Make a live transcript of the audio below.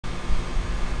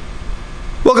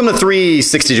Welcome to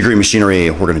 360 Degree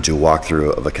Machinery. We're going to do a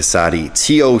walkthrough of a Casati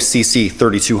TOCC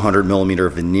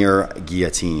 3200mm Veneer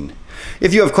Guillotine.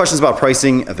 If you have questions about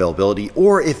pricing, availability,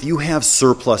 or if you have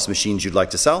surplus machines you'd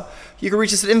like to sell, you can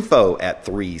reach us at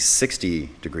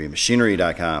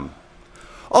info@360degreemachinery.com.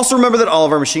 Also remember that all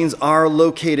of our machines are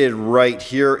located right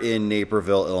here in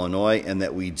Naperville, Illinois, and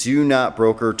that we do not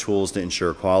broker tools to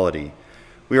ensure quality.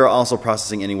 We are also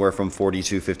processing anywhere from 40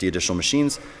 to 50 additional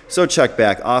machines, so check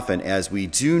back often as we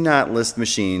do not list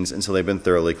machines until they've been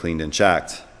thoroughly cleaned and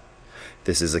checked.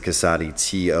 This is a Casati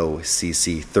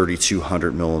TOCC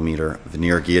 3200mm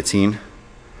Veneer Guillotine.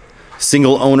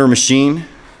 Single owner machine,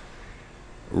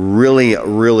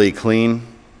 really clean.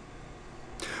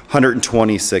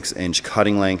 126-inch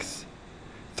cutting length,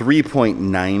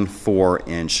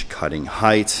 3.94-inch cutting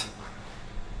height.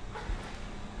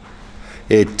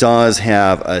 It does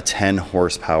have a 10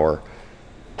 horsepower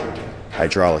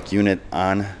hydraulic unit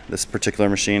on this particular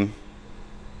machine.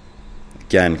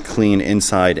 Again, clean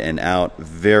inside and out,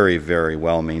 very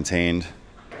well maintained.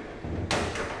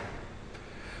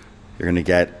 You're going to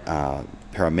get a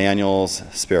pair of manuals,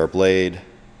 spare blade.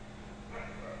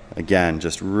 Again,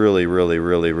 just really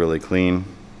clean.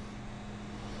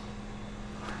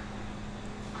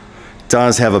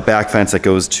 Does have a back fence that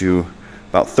goes to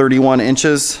about 31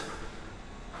 inches.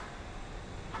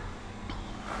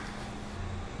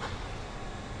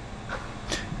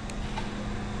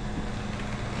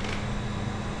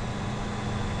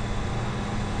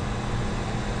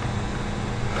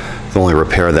 The only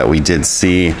repair that we did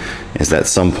see is that at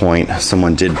some point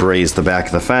someone did braze the back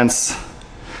of the fence.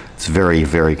 It's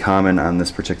very common on this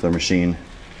particular machine.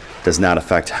 Does not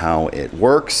affect how it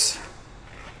works.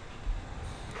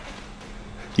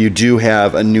 You do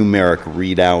have a numeric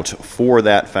readout for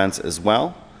that fence as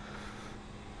well.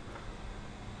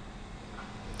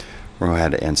 We'll go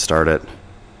ahead and start it.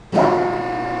 You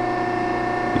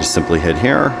just simply hit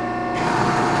here.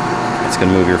 It's going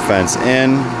to move your fence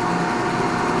in.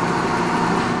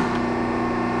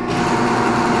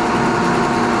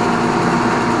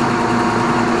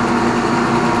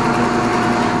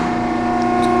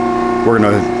 We're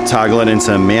going to toggle it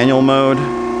into manual mode.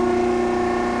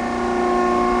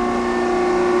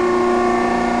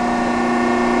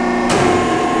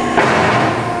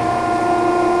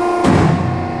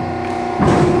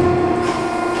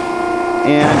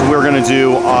 And we're going to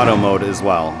do auto mode as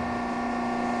well.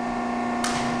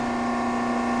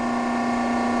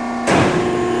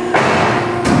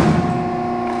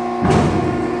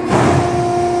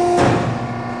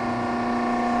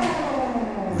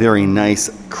 Very nice,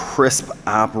 crisp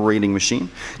operating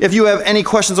machine. If you have any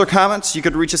questions or comments, you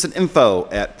could reach us at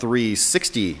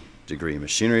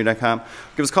info@360degreemachinery.com.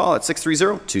 Give us a call at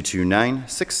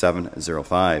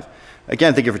 630-229-6705.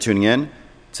 Again, thank you for tuning in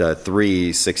to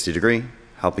 360 Degree,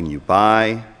 helping you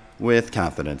buy with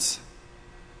confidence.